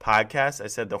agency podcast, I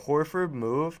said the Horford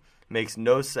move makes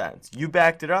no sense. You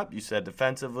backed it up. You said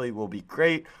defensively we'll be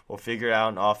great. We'll figure it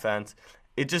out in offense.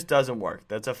 It just doesn't work.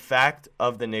 That's a fact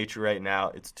of the nature right now.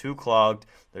 It's too clogged.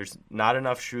 There's not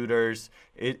enough shooters.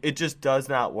 It just does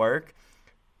not work.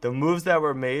 the moves that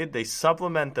were made, they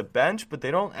supplement the bench, but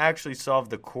they don't actually solve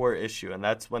the core issue. And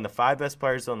that's when the 5 best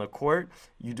players on the court,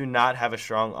 you do not have a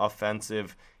strong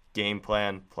offensive game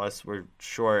plan. Plus, we're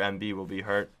sure Embiid will be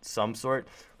hurt some sort.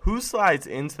 Who slides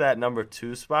into that number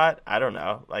 2 spot? I don't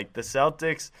know. Like, the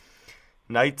Celtics,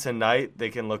 night to night, they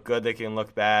can look good, they can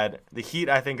look bad. The Heat,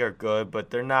 I think, are good, but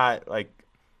they're not, like,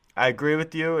 I agree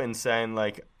with you in saying,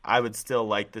 like, I would still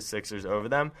like the Sixers over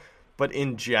them. But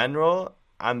in general,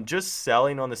 I'm just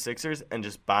selling on the Sixers and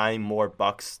just buying more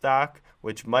Bucks stock,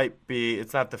 which might be,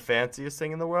 it's not the fanciest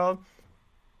thing in the world,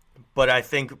 but I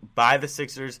think buy the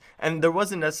Sixers, and there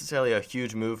wasn't necessarily a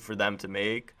huge move for them to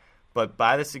make, but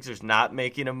by the Sixers not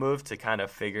making a move to kind of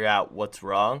figure out what's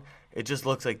wrong, it just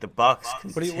looks like the Bucks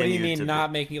continue. What do you mean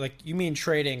not making, like, you mean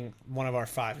trading one of our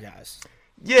 5 guys?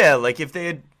 Yeah, like if they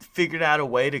had figured out a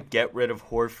way to get rid of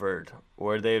Horford,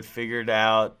 or they had figured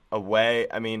out a way,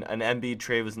 I mean, an Embiid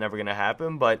trade was never going to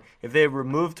happen, but if they had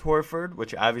removed Horford,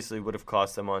 which obviously would have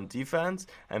cost them on defense,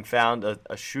 and found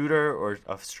a shooter or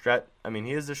a stretch, I mean,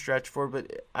 he is a stretch forward,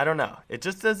 but I don't know. It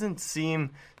just doesn't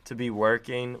seem to be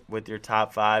working with your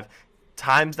top 5.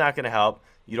 Time's not going to help.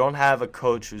 You don't have a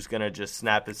coach who's going to just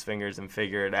snap his fingers and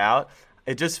figure it out.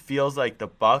 It just feels like the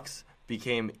Bucks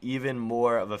became even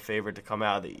more of a favorite to come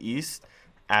out of the East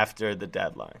after the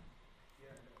deadline.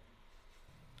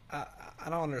 I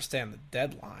don't understand the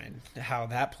deadline, how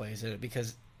that plays in it,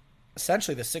 because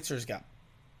essentially the Sixers got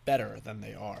better than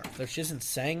they are. Which isn't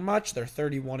saying much. They're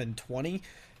 31-20,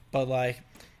 but like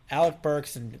Alec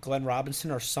Burks and Glenn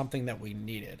Robinson are something that we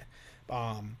needed.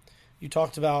 You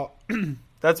talked about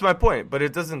That's my point, but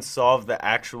it doesn't solve the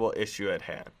actual issue at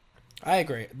hand. I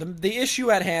agree. The issue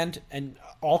at hand, and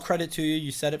all credit to you,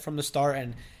 you said it from the start,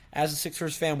 and as a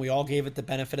Sixers fan, we all gave it the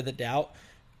benefit of the doubt,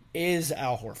 is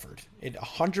Al Horford. It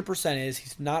 100% is.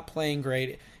 He's not playing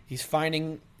great. He's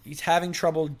having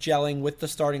trouble gelling with the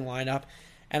starting lineup,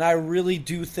 and I really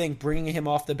do think bringing him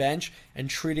off the bench and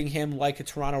treating him like a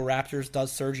Toronto Raptors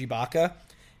does Serge Ibaka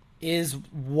is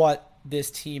what this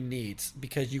team needs,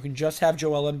 because you can just have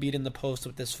Joel Embiid in the post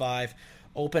with this 5,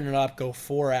 open it up, go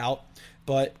 4 out.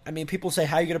 But, I mean, people say,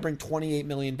 how are you going to bring $28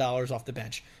 million off the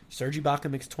bench? Serge Ibaka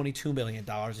makes $22 million,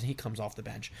 and he comes off the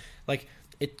bench. Like,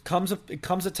 it comes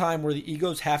a time where the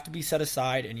egos have to be set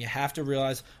aside, and you have to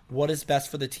realize what is best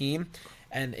for the team.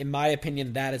 And in my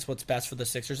opinion, that is what's best for the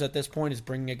Sixers at this point, is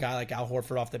bringing a guy like Al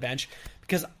Horford off the bench.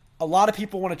 Because a lot of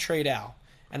people want to trade Al.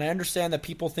 And I understand that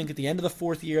people think at the end of the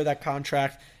 4th year of that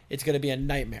contract, it's going to be a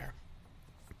nightmare.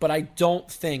 But I don't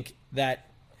think that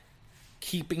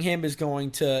keeping him is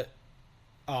going to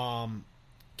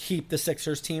keep the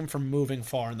Sixers team from moving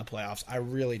far in the playoffs. I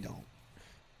really don't.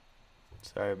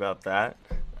 Sorry about that.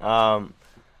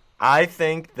 I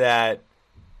think that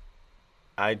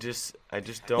I just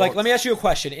don't. Like, let me ask you a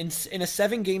question. In a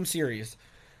 7-game series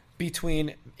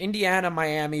between Indiana,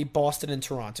 Miami, Boston, and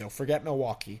Toronto, forget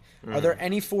Milwaukee, are there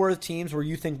any 4 teams where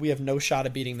you think we have no shot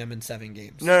of beating them in 7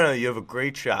 games? No, you have a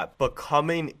great shot. But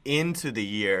coming into the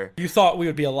year, you thought we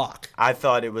would be a lock. I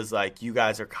thought it was like, you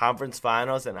guys are conference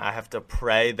finals, and I have to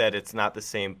pray that it's not the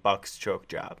same Bucks choke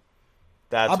job.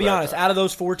 I'll be honest, out of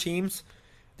those 4 teams,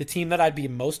 the team that I'd be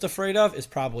most afraid of is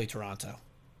probably Toronto.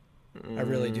 I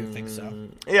really do think so.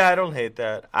 Yeah, I don't hate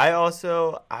that.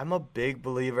 I'm a big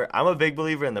believer. I'm a big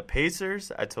believer in the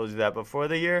Pacers. I told you that before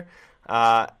the year.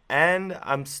 And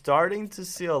I'm starting to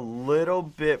see a little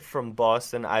bit from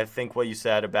Boston. I think what you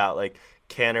said about, like,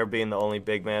 Kanter being the only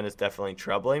big man is definitely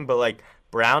troubling. But, like,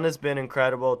 Brown has been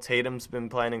incredible. Tatum's been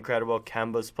playing incredible.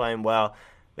 Kemba's playing well.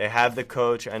 They have the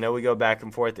coach. I know we go back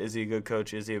and forth. Is he a good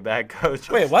coach? Is he a bad coach?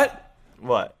 Wait, what?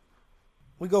 What?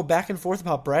 We go back and forth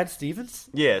about Brad Stevens?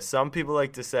 Yeah, some people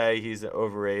like to say he's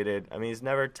overrated. I mean, he's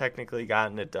never technically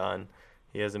gotten it done.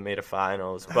 He hasn't made a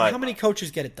finals. But how many coaches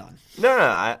get it done? No,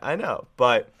 I know.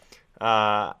 But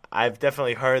I've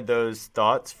definitely heard those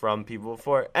thoughts from people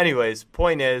before. Anyways,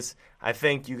 point is, I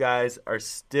think you guys are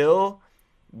still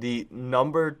the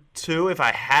number 2. If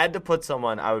I had to put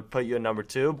someone, I would put you in number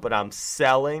 2. But I'm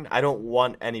selling. I don't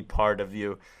want any part of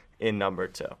you in number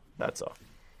 2. That's all.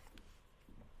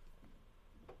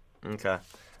 Okay.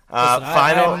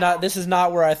 Listen, this is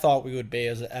not where I thought we would be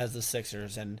as the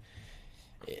Sixers, and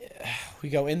we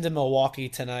go into Milwaukee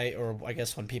tonight, or I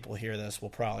guess when people hear this,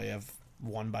 we'll probably have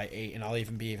won by 8, and I'll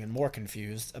even be even more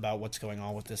confused about what's going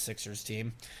on with this Sixers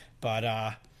team. But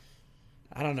I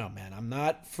don't know, man. I'm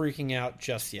not freaking out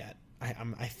just yet.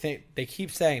 I think they keep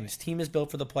saying this team is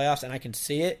built for the playoffs, and I can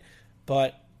see it,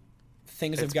 but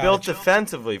things have It's got built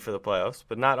defensively for the playoffs,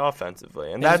 but not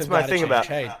offensively. And that's my thing about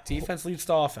hey, defense leads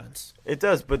to offense. It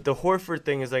does, but the Horford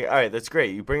thing is like, all right, that's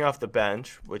great. You bring off the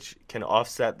bench, which can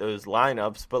offset those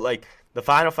lineups, but like the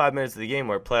final 5 minutes of the game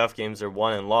where playoff games are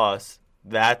won and lost,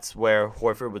 that's where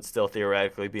Horford would still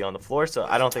theoretically be on the floor. So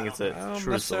I don't think it's a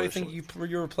true necessarily solution. think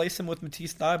you replace him with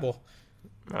Matisse Thybulle.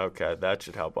 Okay, that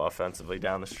should help offensively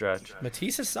down the stretch.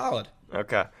 Matisse is solid.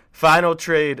 Okay. Final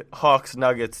trade, Hawks,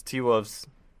 Nuggets, T-Wolves.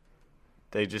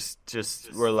 They just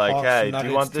were like, Hawks, hey, Nuggets, do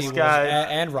you want this T-Wolves, guy?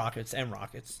 And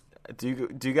Rockets. Do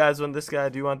you guys want this guy?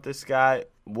 Do you want this guy?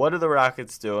 What are the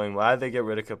Rockets doing? Why did they get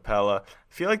rid of Capella? I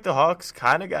feel like the Hawks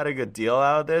kind of got a good deal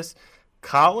out of this.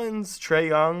 Collins, Trae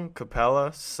Young,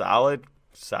 Capella, solid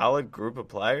group of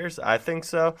players. I think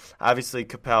so. Obviously,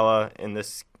 Capella in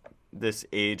this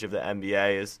age of the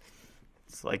NBA it's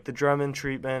like the Drummond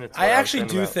treatment. I actually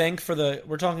do think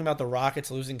we're talking about the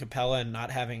Rockets losing Capella and not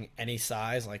having any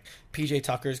size. Like PJ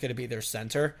Tucker is going to be their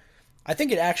center. I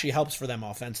think it actually helps for them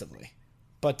offensively,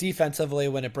 but defensively,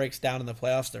 when it breaks down in the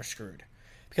playoffs, they're screwed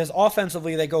because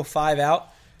offensively they go 5 out.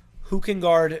 Who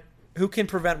can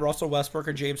prevent Russell Westbrook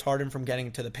or James Harden from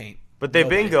getting to the paint? But they've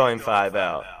been going 5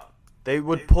 out. They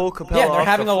would pull Capella. Yeah, they're off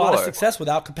having the a lot of floor. success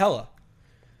without Capella.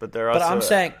 But they're also.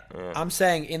 But I'm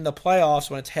saying in the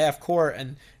playoffs when it's half court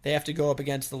and they have to go up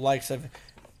against the likes of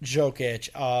Jokic,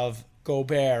 of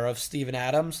Gobert, of Steven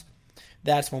Adams,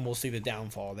 that's when we'll see the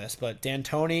downfall of this. But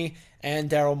D'Antoni and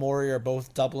Daryl Morey are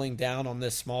both doubling down on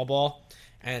this small ball,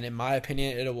 and in my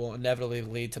opinion, it will inevitably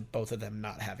lead to both of them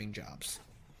not having jobs.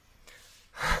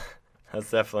 That's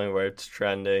definitely where it's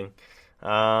trending.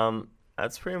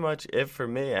 That's pretty much it for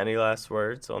me. Any last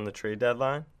words on the trade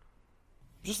deadline?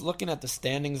 Just looking at the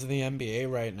standings of the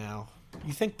NBA right now,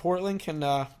 you think Portland can?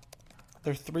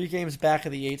 They're 3 games back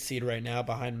of the 8th seed right now,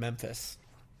 behind Memphis.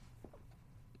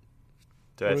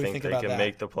 Do I think they can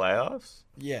make the playoffs?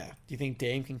 Yeah. Do you think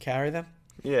Dame can carry them?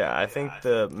 Yeah, I think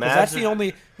the Mavs.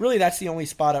 That's the only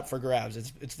spot up for grabs.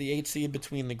 It's the 8th seed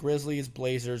between the Grizzlies,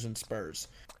 Blazers, and Spurs.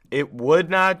 It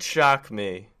would not shock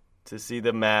me to see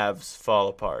the Mavs fall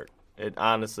apart. It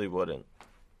honestly wouldn't.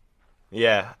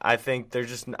 Yeah, I think they're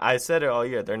just. I said it all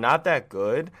year. They're not that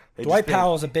good. Dwight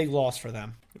Powell is a big loss for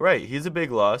them. Right, he's a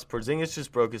big loss. Porzingis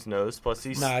just broke his nose. Plus,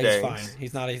 he stinks. He's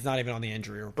fine. He's not even on the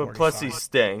injury report. But plus, he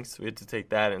stinks. We have to take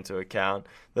that into account.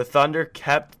 The Thunder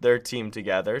kept their team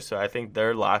together, so I think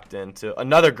they're locked into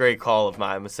another great call of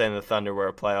mine was saying the Thunder were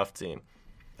a playoff team.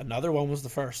 Another one was the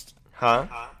first. Huh?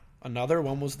 Another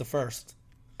one was the first.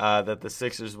 That the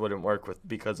Sixers wouldn't work with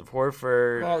because of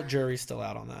Horford. Well, jury's still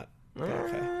out on that.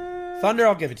 Okay. Thunder,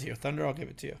 I'll give it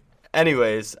to you.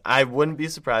 Anyways, I wouldn't be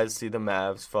surprised to see the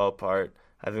Mavs fall apart.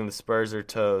 I think the Spurs are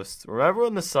toast. Remember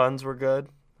when the Suns were good?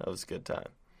 That was a good time.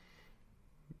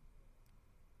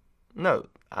 No,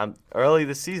 early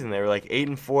this season they were like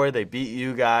 8-4. They beat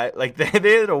you guys. Like they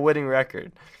had a winning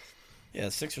record. Yeah,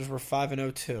 the Sixers were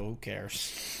 5-0 too. Who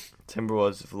cares?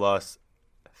 Timberwolves have lost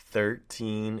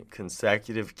 13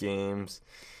 consecutive games.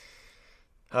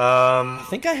 I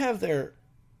think I have their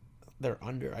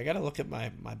under. I got to look at my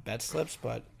bet slips,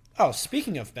 but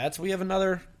speaking of bets, we have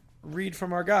another read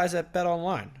from our guys at Bet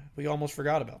Online. We almost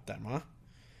forgot about them, huh?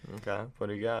 Okay, what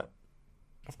do you got?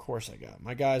 Of course I got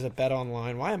my guys at Bet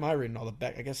Online. Why am I reading all the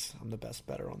bet? I guess I'm the best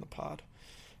bettor on the pod.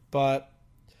 But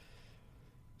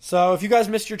so if you guys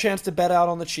missed your chance to bet out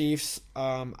on the Chiefs,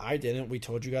 I didn't. I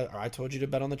told you to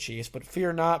bet on the Chiefs, but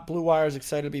fear not. Blue Wire is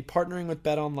excited to be partnering with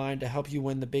Bet Online to help you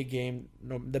win the big game,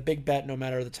 the big bet, no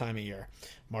matter the time of year.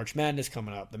 March Madness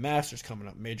coming up, the Masters coming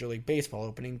up, Major League Baseball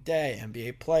opening day,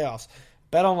 NBA playoffs.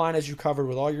 Bet Online has you covered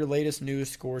with all your latest news,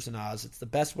 scores, and odds. It's the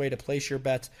best way to place your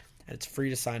bets, and it's free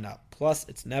to sign up. Plus,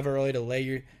 it's never early to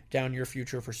lay down your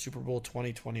future for Super Bowl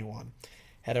 2021.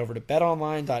 Head over to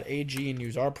betonline.ag and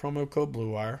use our promo code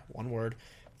BLUEWIRE, one word,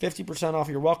 50% off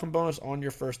your welcome bonus on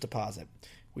your first deposit.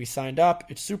 We signed up.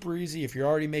 It's super easy. If you're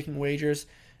already making wagers,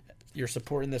 you're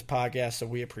supporting this podcast, so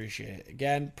we appreciate it.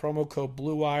 Again, promo code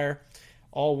BLUEWIRE,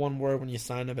 all one word when you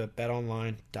sign up at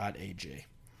betonline.ag.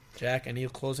 Jack, any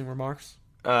closing remarks?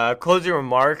 Closing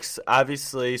remarks.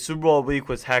 Obviously, Super Bowl week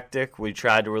was hectic. We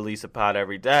tried to release a pod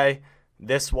every day.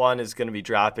 This one is going to be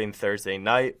dropping Thursday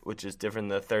night, which is different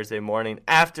than Thursday morning.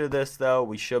 After this, though,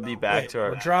 we should be back to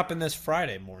our... We're dropping this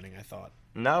Friday morning, I thought.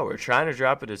 No, we're trying to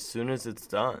drop it as soon as it's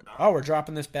done. Oh, we're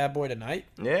dropping this bad boy tonight?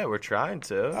 Yeah, we're trying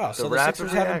to. Oh, so the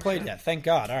Sixers haven't played yet. Thank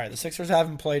God. All right, the Sixers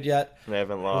haven't played yet. They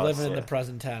haven't lost. We're living in the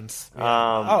present tense.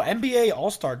 Yeah. NBA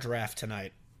All-Star Draft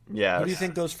tonight. Yeah. Who do you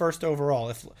think goes first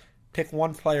overall? Pick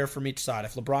one player from each side.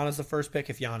 If LeBron is the first pick,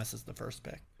 if Giannis is the first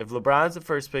pick. If LeBron's the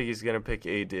first pick, he's going to pick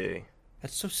AD.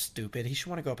 That's so stupid. He should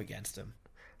want to go up against him.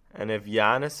 And if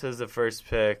Giannis has the first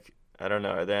pick, I don't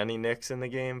know. Are there any Knicks in the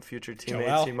game? Future teammates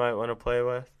Joel. you might want to play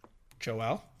with?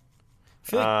 Joel? I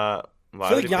feel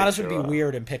like Giannis would be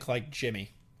weird and pick like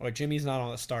Jimmy. Or Jimmy's not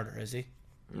on the starter, is he?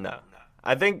 No.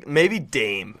 I think maybe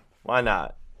Dame. Why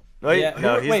not? No, Yeah.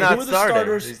 no, he's not who are the starting.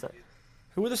 starters?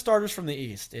 Who are the starters from the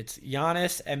East? It's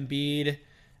Giannis, Embiid,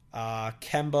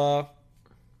 Kemba.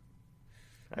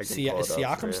 Is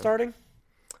Siakam starting?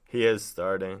 He is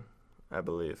starting, I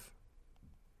believe.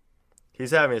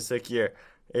 He's having a sick year.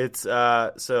 It's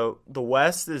so the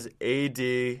West is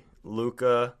AD,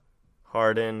 Luka,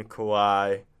 Harden,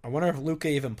 Kawhi. I wonder if Luka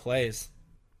even plays.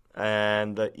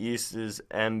 And the East is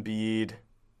Embiid,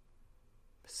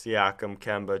 Siakam,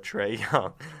 Kemba, Trae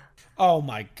Young. Oh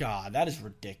my God, that is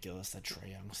ridiculous that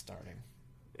Trae Young's starting.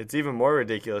 It's even more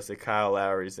ridiculous that Kyle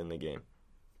Lowry's in the game.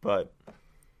 But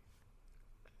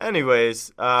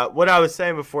anyways, what I was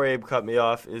saying before Abe cut me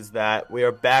off is that we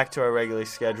are back to our regularly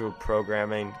scheduled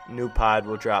programming. New pod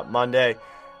will drop Monday,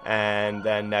 and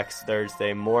then next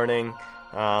Thursday morning.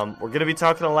 We're going to be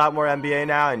talking a lot more NBA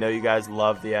now. I know you guys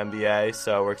love the NBA,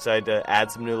 so we're excited to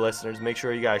add some new listeners. Make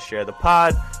sure you guys share the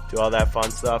pod, do all that fun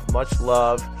stuff. Much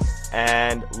love.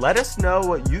 And let us know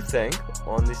what you think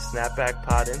on the Snapback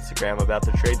Pod Instagram about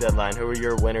the trade deadline. Who are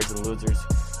your winners and losers?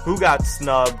 Who got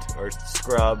snubbed or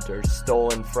scrubbed or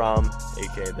stolen from,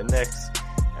 a.k.a. the Knicks?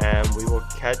 And we will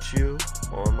catch you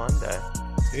on Monday.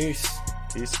 Peace.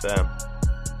 Peace, fam.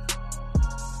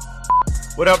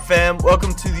 What up, fam?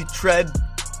 Welcome to the Tread.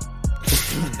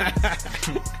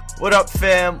 What up,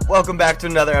 fam? Welcome back to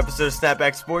another episode of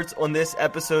Snapback Sports. On this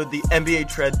episode, the NBA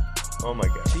Tread. Oh my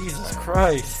God. Jesus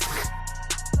Christ.